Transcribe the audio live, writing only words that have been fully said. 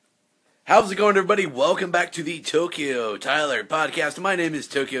How's it going, everybody? Welcome back to the Tokyo Tyler podcast. My name is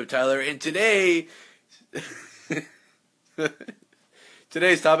Tokyo Tyler, and today,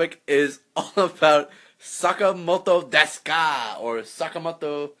 today's topic is all about Sakamoto desu ka, or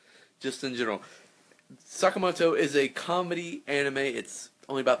Sakamoto just in general. Sakamoto is a comedy anime. It's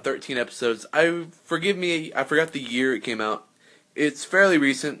only about 13 episodes. Forgive me, I forgot the year it came out. It's fairly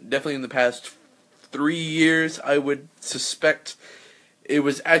recent, definitely in the past 3 years, I would suspect. It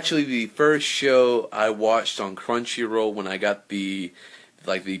was actually the first show I watched on Crunchyroll when I got the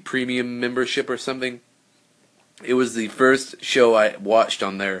premium membership or something. It was the first show I watched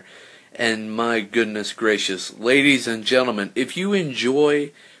on there, and my goodness gracious, ladies and gentlemen, if you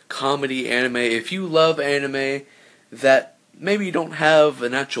enjoy comedy anime, if you love anime that maybe you don't have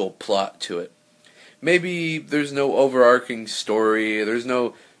an actual plot to it, maybe there's no overarching story, there's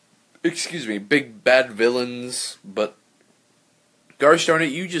no, big bad villains, but gosh darn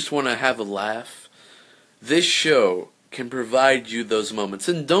it, you just want to have a laugh, this show can provide you those moments.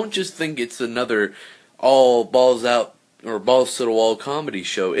 And don't just think it's another all balls out or balls to the wall comedy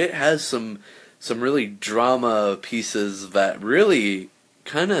show. It has some really drama pieces that really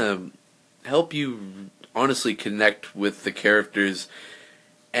kind of help you honestly connect with the characters.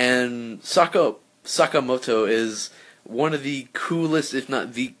 And Sakamoto is one of the coolest, if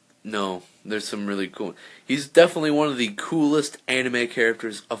not the... No, there's some really cool... He's definitely one of the coolest anime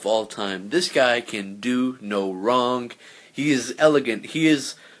characters of all time. This guy can do no wrong. He is elegant. He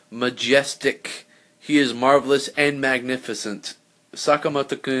is majestic. He is marvelous and magnificent.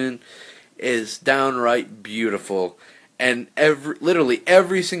 Sakamoto-kun is downright beautiful. And literally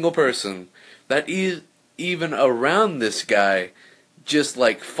every single person that is even around this guy just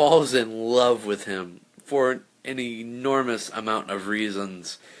falls in love with him for an enormous amount of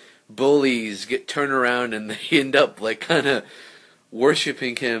reasons. Bullies get turned around and they end up kind of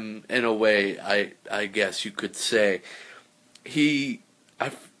worshipping him in a way, I guess you could say. I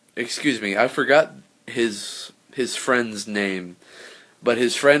forgot his friend's name, but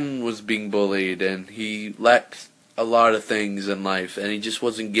his friend was being bullied and he lacked a lot of things in life and he just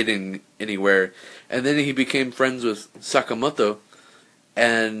wasn't getting anywhere. And then he became friends with Sakamoto,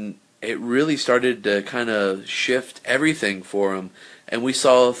 and it really started to kind of shift everything for him. And we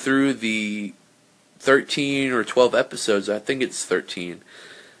saw through the 13 or 12 episodes, I think it's 13,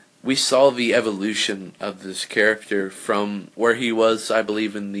 we saw the evolution of this character from where he was, I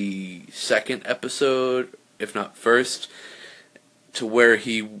believe, in the second episode, if not first, to where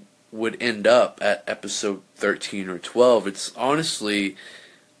he would end up at episode 13 or 12. It's honestly,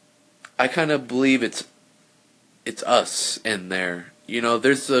 I kind of believe it's us in there. You know,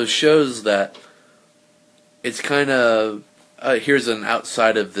 there's those shows that it's kind of... here's an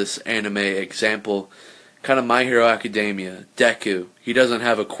outside of this anime example, kind of My Hero Academia. Deku, he doesn't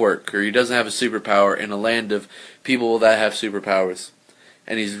have a quirk, or he doesn't have a superpower in a land of people that have superpowers,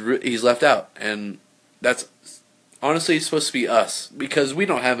 and he's left out. And that's honestly supposed to be us, because we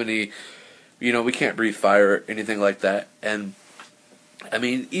don't have any, we can't breathe fire or anything like that. And I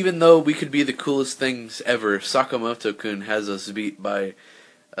mean, even though we could be the coolest things ever, Sakamoto-kun has us beat by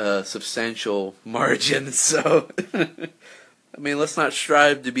a substantial margin. So I mean, let's not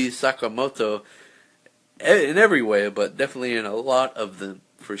strive to be Sakamoto in every way, but definitely in a lot of them,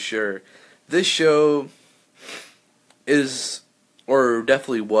 for sure. This show is, or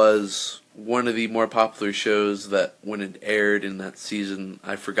definitely was, one of the more popular shows that when it aired in that season,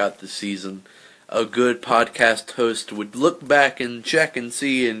 I forgot the season, a good podcast host would look back and check and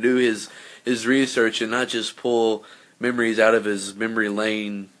see and do his research and not just pull memories out of his memory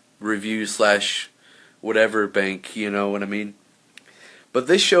lane review / whatever bank, you know what I mean? But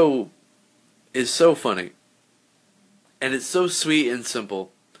this show is so funny, and it's so sweet and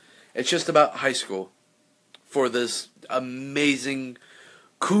simple. It's just about high school for this amazing,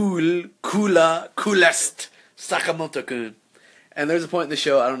 coolest Sakamoto-kun. And there's a point in the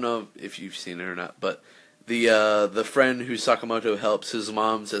show, I don't know if you've seen it or not, but the friend who Sakamoto helps, his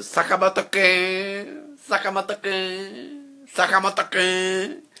mom says, Sakamoto-kun, Sakamoto-kun,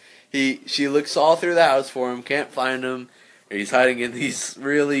 Sakamoto-kun. She looks all through the house for him, can't find him. He's hiding in these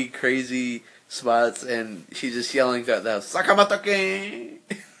really crazy spots, and she's just yelling throughout the house, Sakamoto-kun!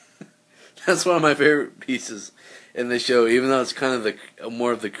 That's one of my favorite pieces in the show, even though it's kind of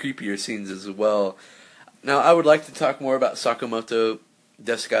more of the creepier scenes as well. Now, I would like to talk more about Sakamoto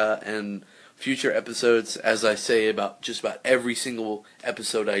desu ka and future episodes, as I say about just about every single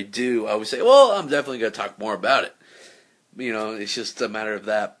episode I do. I would say, well, I'm definitely going to talk more about it. It's just a matter of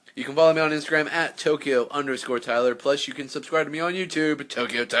that. You can follow me on Instagram at Tokyo_Tyler. Plus, you can subscribe to me on YouTube,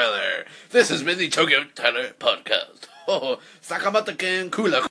 Tokyo Tyler. This has been the Tokyo Tyler Podcast. Sakamoto-kun, Kula.